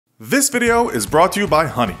This video is brought to you by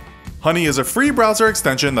Honey. Honey is a free browser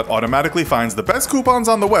extension that automatically finds the best coupons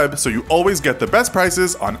on the web so you always get the best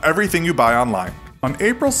prices on everything you buy online. On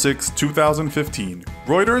April 6, 2015,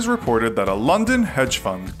 Reuters reported that a London hedge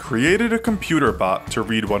fund created a computer bot to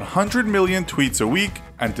read 100 million tweets a week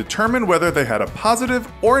and determine whether they had a positive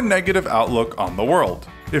or negative outlook on the world.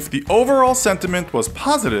 If the overall sentiment was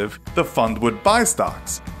positive, the fund would buy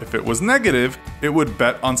stocks. If it was negative, it would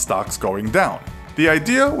bet on stocks going down. The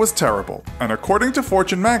idea was terrible, and according to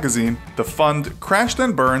Fortune magazine, the fund crashed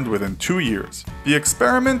and burned within 2 years. The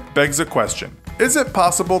experiment begs a question. Is it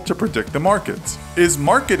possible to predict the markets? Is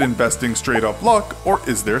market investing straight up luck, or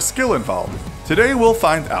is there skill involved? Today we'll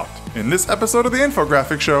find out. In this episode of the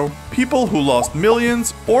Infographics Show, people who lost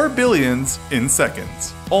millions or billions in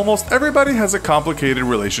seconds. Almost everybody has a complicated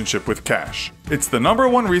relationship with cash. It's the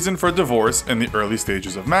 #1 reason for divorce in the early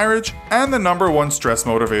stages of marriage, and the #1 stress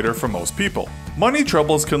motivator for most people. Money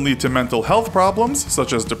troubles can lead to mental health problems,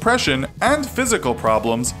 such as depression, and physical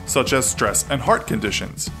problems, such as stress and heart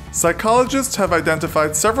conditions. Psychologists have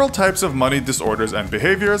identified several types of money disorders and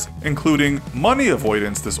behaviors, including money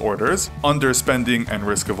avoidance disorders, underspending and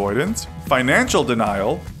risk avoidance, financial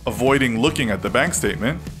denial, avoiding looking at the bank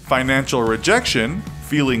statement, financial rejection,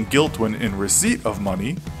 feeling guilt when in receipt of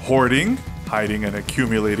money, hoarding, hiding and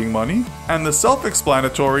accumulating money, and the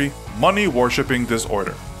self-explanatory money worshipping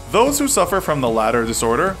disorder. Those who suffer from the latter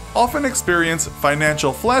disorder often experience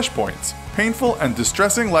financial flashpoints, painful and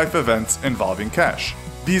distressing life events involving cash.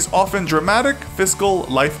 These often dramatic fiscal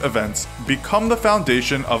life events become the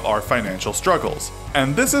foundation of our financial struggles.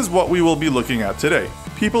 And this is what we will be looking at today.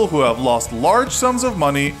 People who have lost large sums of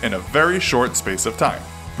money in a very short space of time.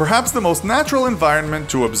 Perhaps the most natural environment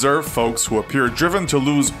to observe folks who appear driven to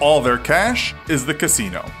lose all their cash is the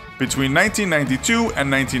casino. Between 1992 and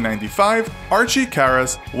 1995, Archie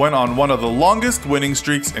Karras went on one of the longest winning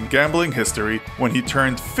streaks in gambling history when he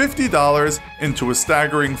turned $50 into a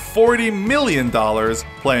staggering $40 million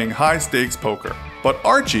playing high-stakes poker. But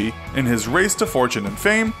Archie, in his race to fortune and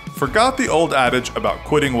fame, forgot the old adage about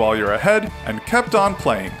quitting while you're ahead and kept on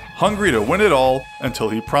playing, hungry to win it all until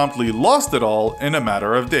he promptly lost it all in a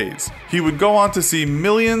matter of days. He would go on to see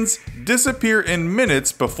millions disappear in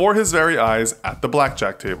minutes before his very eyes at the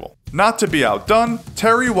blackjack table. Not to be outdone,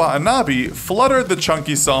 Terry Watanabe fluttered the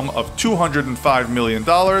chunky sum of $205 million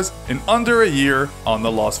in under a year on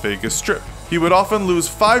the Las Vegas Strip. He would often lose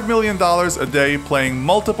 $5 million a day playing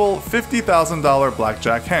multiple $50,000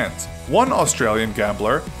 blackjack hands. One Australian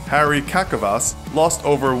gambler, Harry Kakavas, lost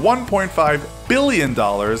over $1.5 billion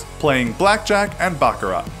playing blackjack and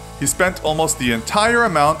baccarat. He spent almost the entire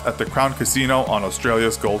amount at the Crown Casino on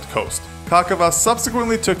Australia's Gold Coast. Kakavas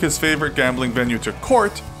subsequently took his favorite gambling venue to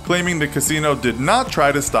court, claiming the casino did not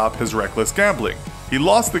try to stop his reckless gambling. He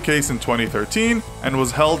lost the case in 2013 and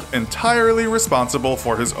was held entirely responsible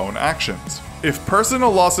for his own actions. If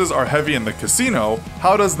personal losses are heavy in the casino,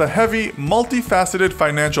 how does the heavy, multifaceted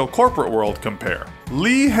financial corporate world compare?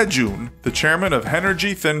 Lee Hae-jun, the chairman of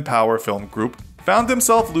Henergy Thin Power Film Group, found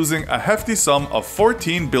himself losing a hefty sum of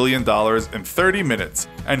 $14 billion in 30 minutes,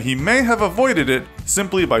 and he may have avoided it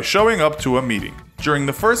simply by showing up to a meeting. During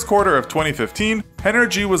the first quarter of 2015,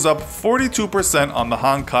 Henergy was up 42% on the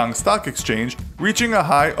Hong Kong Stock Exchange, reaching a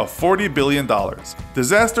high of $40 billion.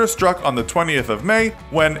 Disaster struck on the 20th of May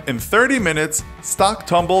when, in 30 minutes, stock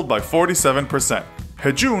tumbled by 47%.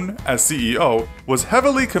 Hae-jun, as CEO, was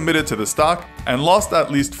heavily committed to the stock and lost at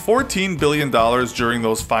least $14 billion during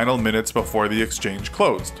those final minutes before the exchange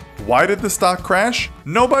closed. Why did the stock crash?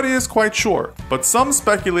 Nobody is quite sure, but some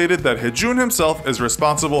speculated that Hae-jun himself is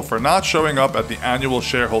responsible for not showing up at the annual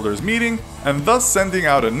shareholders meeting and thus sending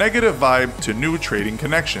out a negative vibe to new trading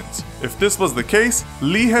connections. If this was the case,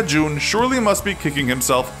 Lee Hae-jun surely must be kicking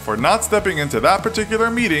himself for not stepping into that particular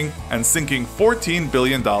meeting and sinking $14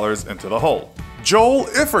 billion into the hole. Joel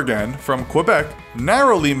Iffergan from Quebec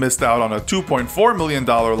narrowly missed out on a $2.4 million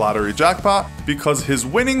lottery jackpot because his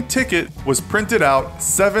winning ticket was printed out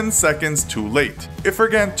 7 seconds too late.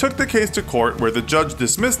 Iffergan took the case to court where the judge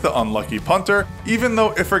dismissed the unlucky punter, even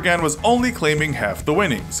though Iffergan was only claiming half the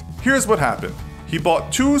winnings. Here's what happened. He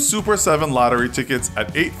bought 2 Super 7 lottery tickets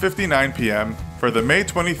at 8:59 p.m. for the May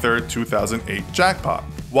 23, 2008 jackpot.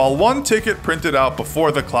 While one ticket printed out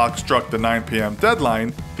before the clock struck the 9 p.m.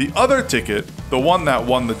 deadline, the other ticket, the one that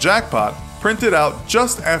won the jackpot, printed out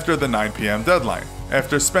just after the 9 p.m. deadline.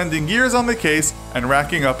 After spending years on the case and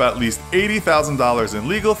racking up at least $80,000 in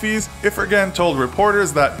legal fees, Iffergan told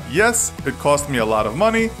reporters that, yes, it cost me a lot of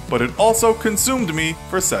money, but it also consumed me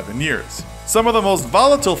for 7 years. Some of the most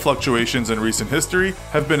volatile fluctuations in recent history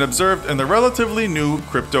have been observed in the relatively new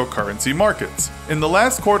cryptocurrency markets. In the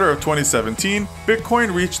last quarter of 2017,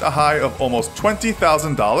 Bitcoin reached a high of almost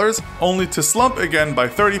 $20,000, only to slump again by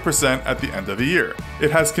 30% at the end of the year.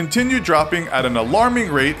 It has continued dropping at an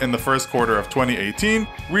alarming rate in the first quarter of 2018,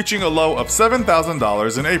 reaching a low of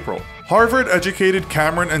 $7,000 in April. Harvard-educated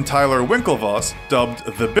Cameron and Tyler Winklevoss, dubbed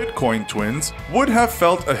the Bitcoin twins, would have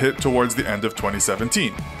felt a hit towards the end of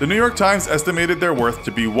 2017. The New York Times estimated their worth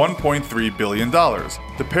to be $1.3 billion.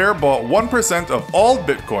 The pair bought 1% of all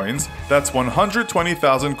Bitcoins, that's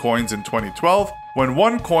 120,000 coins in 2012, when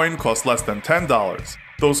one coin cost less than $10.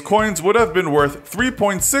 Those coins would have been worth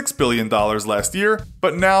 $3.6 billion last year,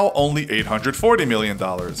 but now only $840 million.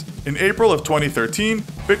 In April of 2013,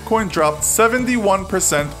 Bitcoin dropped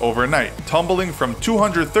 71% overnight, tumbling from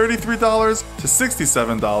 $233 to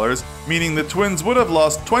 $67, meaning the twins would have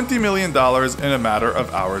lost $20 million in a matter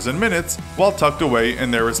of hours and minutes, while tucked away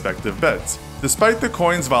in their respective beds. Despite the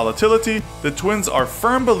coin's volatility, the twins are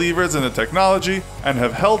firm believers in the technology and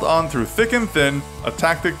have held on through thick and thin, a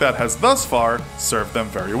tactic that has thus far served them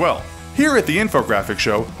very well. Here at the Infographics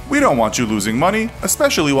Show, we don't want you losing money,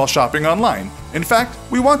 especially while shopping online. In fact,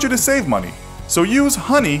 we want you to save money. So use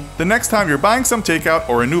Honey the next time you're buying some takeout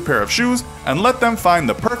or a new pair of shoes, and let them find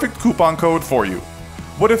the perfect coupon code for you.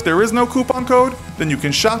 What if there is no coupon code? Then you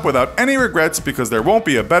can shop without any regrets because there won't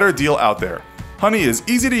be a better deal out there. Honey is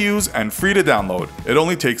easy to use and free to download. It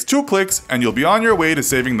only takes 2 clicks and you'll be on your way to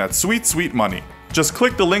saving that sweet, sweet money. Just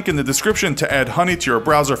click the link in the description to add Honey to your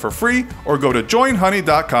browser for free or go to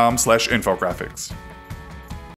joinhoney.com/infographics.